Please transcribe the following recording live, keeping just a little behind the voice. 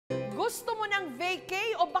Gusto mo ng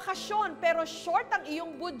vacay o bakasyon pero short ang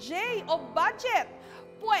iyong budget o budget?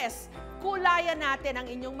 Pwes, kulayan natin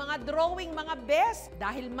ang inyong mga drawing mga best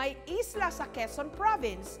dahil may isla sa Quezon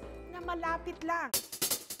Province na malapit lang.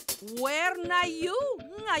 Where na you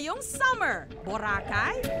ngayong summer?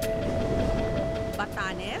 Boracay?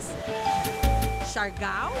 Batanes?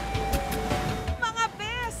 Siargao? Mga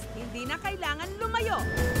best, hindi na kailangan lumayo.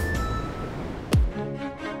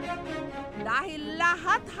 Dahil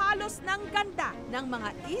lahat halos ng ganda ng mga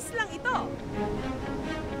islang ito,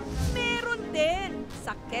 meron din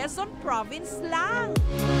sa Quezon Province lang.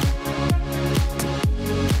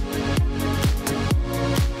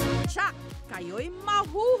 Tsak, kayo'y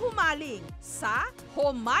mahuhumaling sa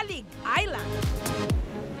Jomalig Island.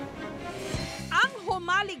 Ang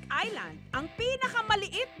Jomalig Island ang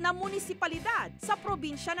pinakamaliit na munisipalidad sa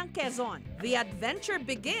probinsya ng Quezon. The adventure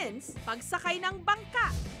begins pagsakay ng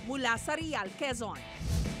bangka mula sa Real, Quezon.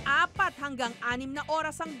 4 hanggang 6 na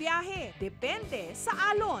oras ang biyahe, depende sa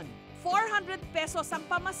alon. 400 pesos ang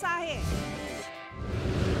pamasahe.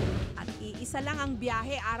 At iisa lang ang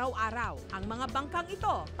biyahe araw-araw. Ang mga bangkang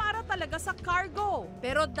ito para talaga sa cargo.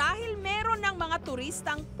 Pero dahil meron ng mga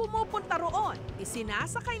turistang pumupunta roon,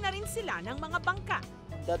 isinasakay na rin sila ng mga bangka.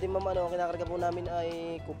 Dati ma'am, ang kinakarga po namin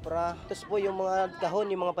ay kupra. Tapos po yung mga kahon,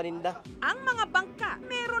 yung mga paninda. Ang mga bangka,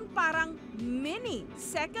 meron parang mini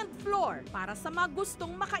second floor para sa mga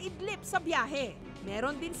gustong makaidlip sa biyahe.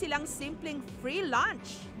 Meron din silang simpleng free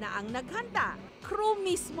lunch na ang naghanda, crew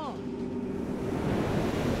mismo.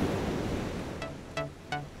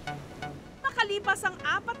 Makalipas ang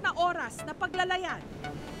 4 na oras na paglalayag,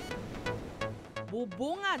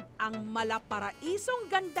 bubungad ang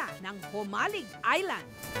malaparaisong ganda ng Jomalig Island.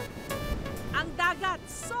 Ang dagat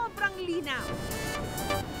sobrang linaw.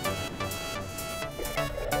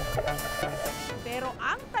 Pero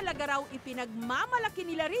ang talaga raw ipinagmamalaki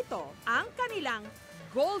nila rito, ang kanilang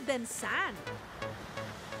golden sand.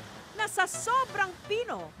 Na sa sobrang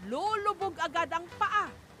pino, lulubog agad ang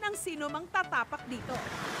paa ng sino mang tatapak dito.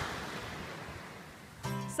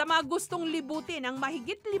 Sa mga gustong libutin ang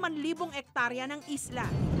mahigit 5,000 ektarya ng isla,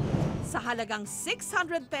 sa halagang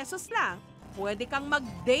 600 pesos lang, pwede kang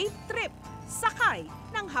mag-day trip sakay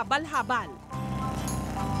ng habal-habal.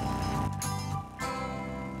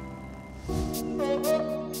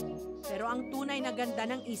 Pero ang tunay na ganda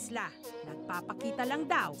ng isla, nagpapakita lang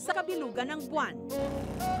daw sa kabilugan ng buwan.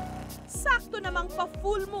 Sakto namang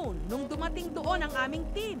pa-full moon nung dumating doon ang aming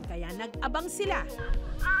team, kaya nag-abang sila.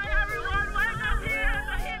 Hi everyone! Welcome here at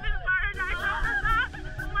the hidden paradise of the sun,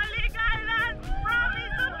 Mahumaling Island,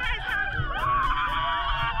 province of Quezon!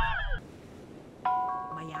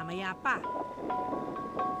 Maya-maya pa,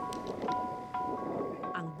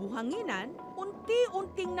 ang buhanginan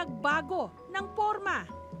unti-unting nagbago ng forma.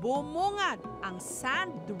 Bumungad ang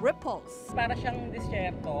sand ripples. Para siyang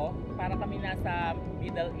disyerto, para kami nasa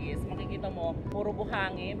Middle East, makikita mo, puro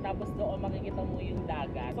buhangin, tapos doon makikita mo yung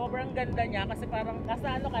dagat. Sobrang ganda niya kasi parang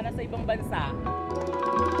nasa nasa ibang bansa.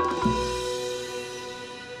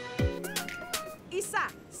 Isa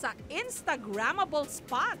sa Instagrammable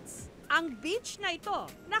spots. Ang beach na ito,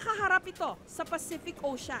 nakaharap ito sa Pacific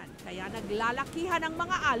Ocean, kaya naglalakihan ang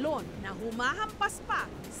mga alon na humahampas pa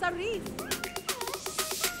sa reef.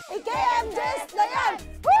 KMJS na yan!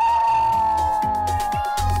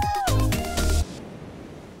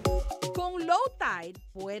 Kung low tide,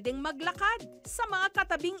 pwedeng maglakad sa mga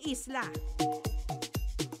katabing isla.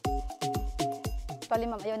 Actually,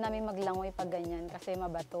 ma'am, ayaw namin maglangoy pag ganyan kasi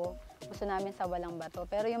mabato. Gusto namin sa walang bato.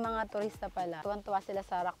 Pero yung mga turista pala, tuwan-tuwa sila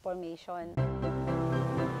sa rock formation.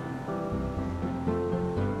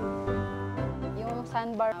 Yung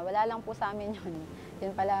sandbar, wala lang po sa amin yun.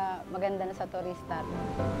 Yun pala maganda na sa turista.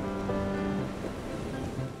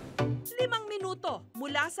 5 minuto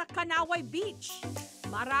mula sa Kanaway Beach,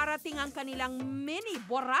 mararating ang kanilang mini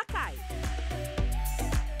Boracay.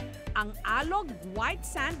 Ang Alog White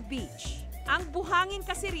Sand Beach. Ang buhangin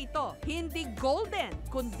kasi rito, hindi golden,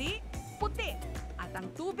 kundi puti. At ang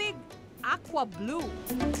tubig, aqua blue.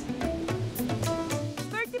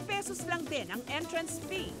 30 pesos lang din ang entrance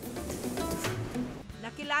fee.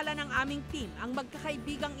 Nakilala ng aming team ang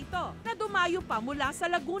magkakaibigang ito na dumayo pa mula sa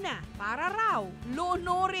Laguna para raw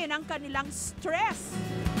luonorin ang kanilang stress.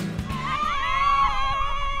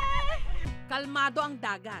 Kalmado ang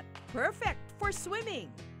dagat. Perfect for swimming.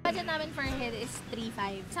 Budget namin per head is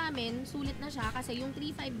 3,500. Sa amin, sulit na siya kasi yung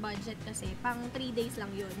 3,500 budget kasi pang 3 days lang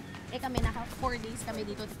yun. Eh kami naka 4 days kami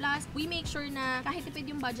dito. Plus, we make sure na kahit tipid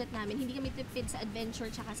yung budget namin, hindi kami tipid sa adventure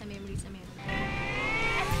tsaka sa memories na meron.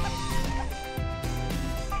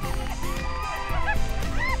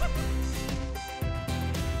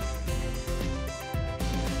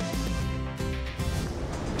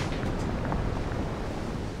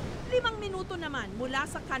 naman mula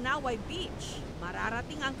sa Kanaway Beach,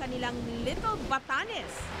 mararating ang kanilang Little Batanes,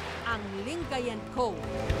 ang Lingayen Cove.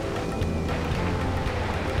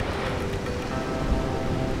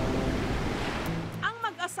 Ang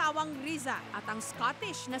mag-asawang Riza at ang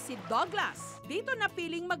Scottish na si Douglas, dito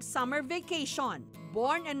napiling mag-summer vacation.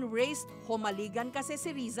 Born and raised Humaligan kasi si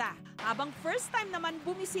Riza, habang first time naman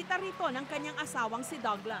bumisita rito ng kanyang asawang si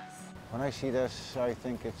Douglas. When I see this, I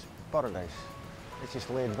think it's paradise. It's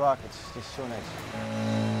just laid back, it's just so nice.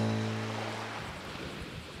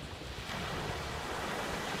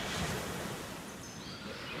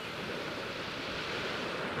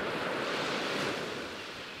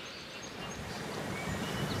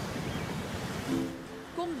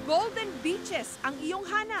 Kung golden beaches ang iyong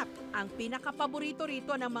hanap, ang pinakapaborito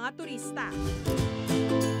rito ng mga turista.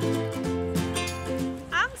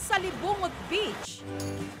 Ang Salibungot Beach,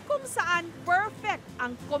 kung saan perfect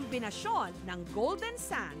ang kombinasyon ng golden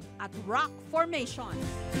sand at rock formation.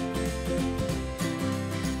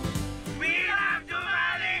 We love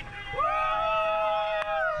Jomalig!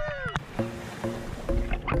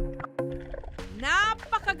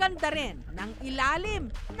 Napakaganda rin ng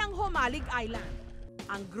ilalim ng Jomalig Island.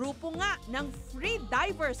 Ang grupo nga ng free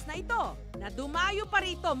divers na ito na dumayo pa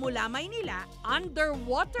rito mula Maynila,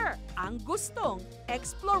 underwater ang gustong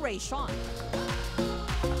exploration.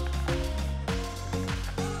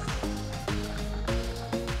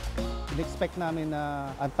 In-expect namin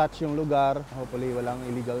na untouched yung lugar, hopefully walang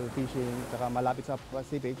illegal fishing, saka malapit sa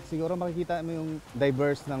Pacific. Siguro makikita mo yung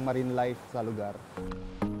diverse ng marine life sa lugar.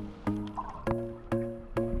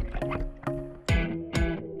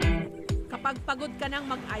 Kapag pagod ka ng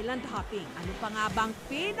mag-island hopping, ano pa nga bang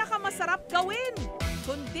pinakamasarap gawin?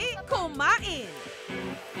 Kundi kumain!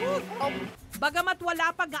 Bagamat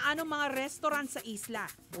wala pa gaano mga restaurant sa isla,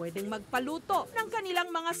 pwedeng magpaluto ng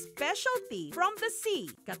kanilang mga specialty from the sea,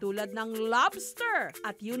 katulad ng lobster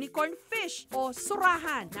at unicorn fish o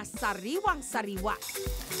surahan na sariwang-sariwa.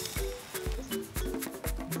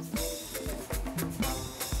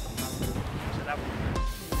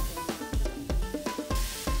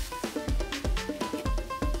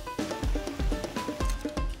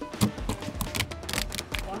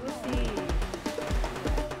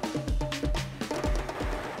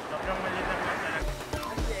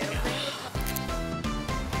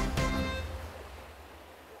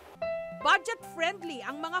 Budget-friendly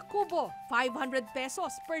ang mga kubo, 500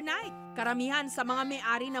 pesos per night. Karamihan sa mga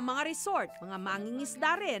may-ari ng mga resort, mga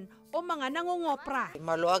mangingisda rin o mga nangungopra.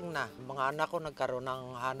 Maluwag na. Mga anak ko nagkaroon ng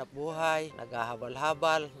hanap buhay,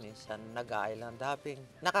 naghahabal-habal, minsan nag-island hopping.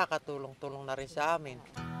 Nakakatulong-tulong na rin sa amin.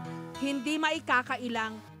 Hindi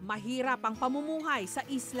maikakailang mahirap ang pamumuhay sa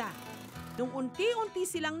isla. Nung unti-unti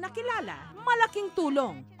silang nakilala, malaking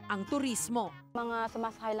tulong ang turismo. Mga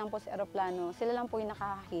sumasakay lang po sa eroplano, sila lang po yung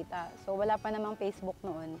nakakakita. So wala pa namang Facebook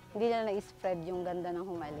noon. Hindi nila na-spread yung ganda ng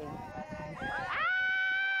Humaling.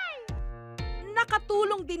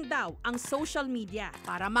 Nakatulong din daw ang social media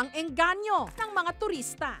para mang-engganyo ng mga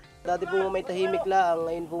turista. Dati po may tahimik lang,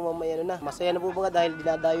 ngayon po may ano na. Masaya na po mga dahil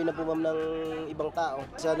dinadayo na po ma'am ng ibang tao.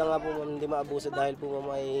 Sana nga po hindi maabuso dahil po ma'am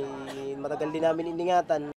ay matagal din namin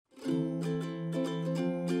iningatan.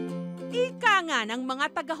 Ika nga ng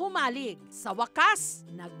mga taga-Humalig, sa wakas,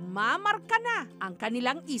 nagmamarka na ang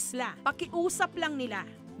kanilang isla. Pakiusap lang nila,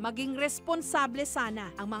 maging responsable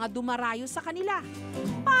sana ang mga dumarayo sa kanila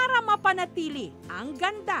para mapanatili ang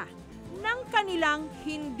ganda ng kanilang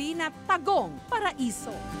hindi natagong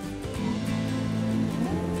paraiso.